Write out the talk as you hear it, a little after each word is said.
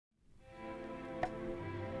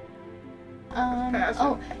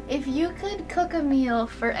Oh, if you could cook a meal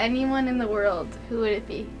for anyone in the world, who would it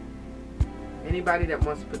be? Anybody that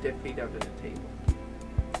wants to put their feet under the table.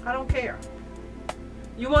 I don't care.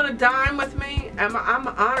 You want to dine with me? I'm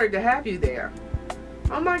honored to have you there.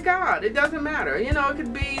 Oh my God, it doesn't matter. You know, it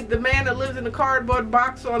could be the man that lives in the cardboard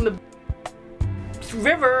box on the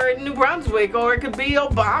river in New Brunswick, or it could be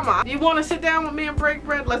Obama. You want to sit down with me and break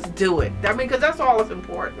bread? Let's do it. I mean, because that's all that's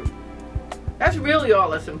important. That's really all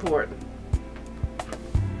that's important.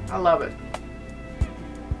 I love it.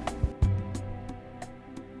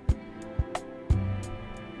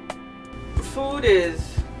 Food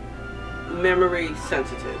is memory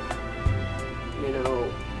sensitive, you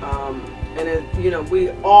know,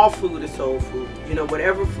 and all food is soul food. You know,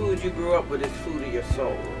 whatever food you grew up with is food of your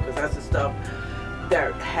soul, because that's the stuff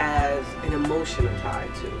that has an emotion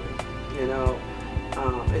tied to it. You know,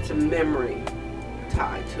 it's a memory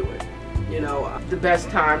tied to it. You know, the best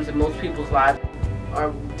times in most people's lives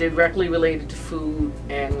are directly related to food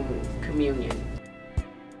and communion.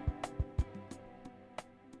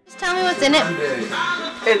 Just tell me what's in it.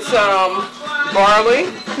 It's barley,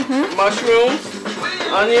 mushrooms,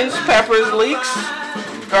 onions, peppers, leeks,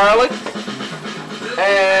 garlic,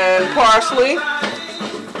 and parsley.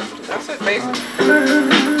 That's it, basically.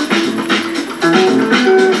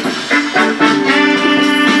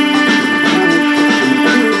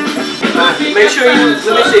 Make sure you,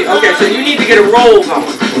 let me see, okay, so you need to get a roll going,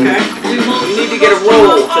 okay? You need to get a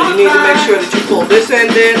roll, so you need to make sure that you pull this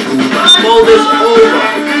end in, fold this over,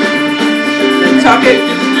 then tuck it,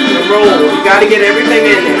 and roll. You got to get everything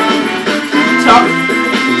in there. Tuck,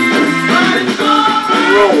 and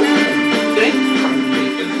roll. See?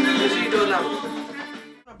 Let's see you do another one.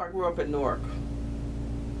 I grew up in Newark,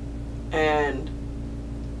 and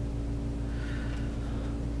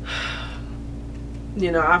you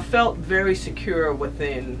know, I felt very secure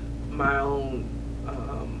within my own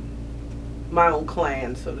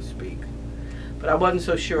clan, so to speak. But I wasn't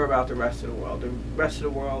so sure about the rest of the world. The rest of the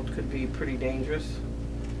world could be pretty dangerous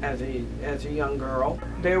as a young girl.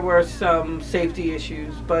 There were some safety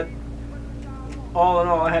issues, but all in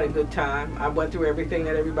all, I had a good time. I went through everything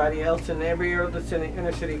that everybody else in every other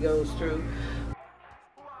inner city goes through.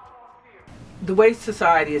 The way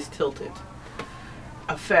society is tilted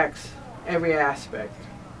affects every aspect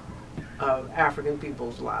of African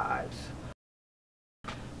people's lives.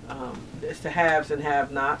 It's the haves and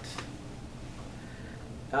have-nots.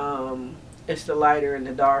 It's the lighter and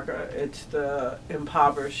the darker. It's the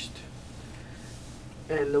impoverished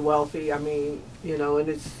and the wealthy. I mean, you know, and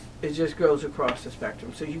it just goes across the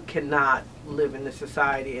spectrum. So you cannot live in this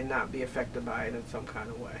society and not be affected by it in some kind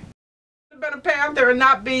of way. You better panther and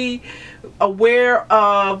not be aware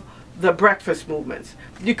of the breakfast movements.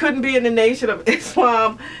 You couldn't be in the Nation of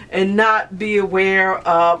Islam and not be aware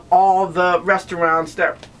of all the restaurants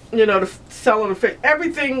that, you know, selling the fish.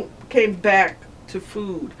 Everything came back to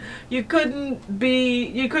food. You couldn't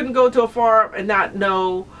go to a farm and not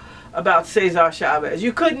know about Cesar Chavez.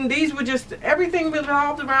 You couldn't, these were just, everything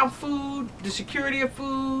revolved around food, the security of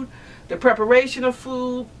food, the preparation of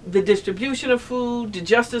food, the distribution of food, the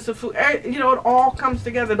justice of food. You know, it all comes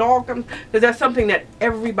together. It all comes, because that's something that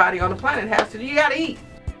everybody on the planet has to do. You gotta eat.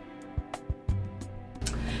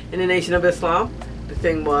 In the Nation of Islam, the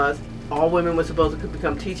thing was, all women were supposed to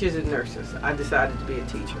become teachers and nurses. I decided to be a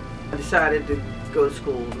teacher. I decided to go to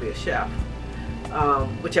school and be a chef,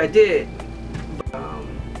 which I did.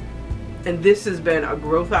 And this has been a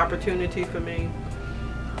growth opportunity for me.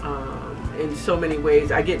 In so many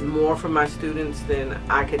ways. I get more from my students than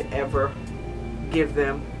I could ever give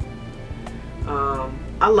them.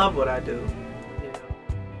 I love what I do. You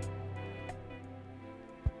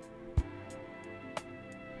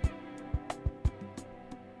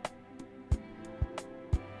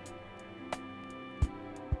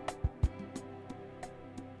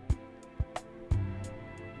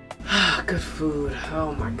know. Good food.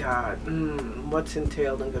 Oh my God. What's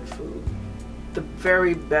entailed in good food? The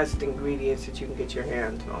very best ingredients that you can get your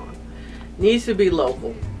hands on. Needs to be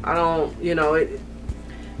local. I don't, you know,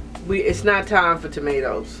 it's not time for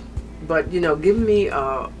tomatoes, but you know, give me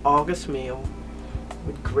a August meal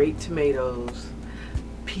with great tomatoes,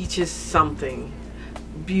 peaches, something,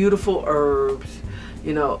 beautiful herbs,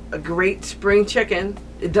 you know, a great spring chicken.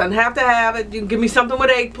 It doesn't have to have it. You can give me something with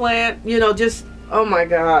eggplant, you know, just, oh my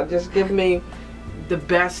God, just give me the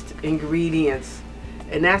best ingredients.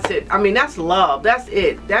 And that's it. I mean, that's love. That's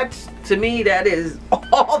it. That's, to me, that is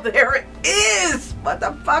all there is. What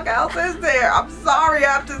the fuck else is there? I'm sorry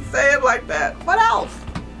I have to say it like that. What else?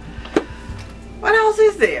 What else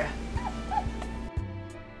is there?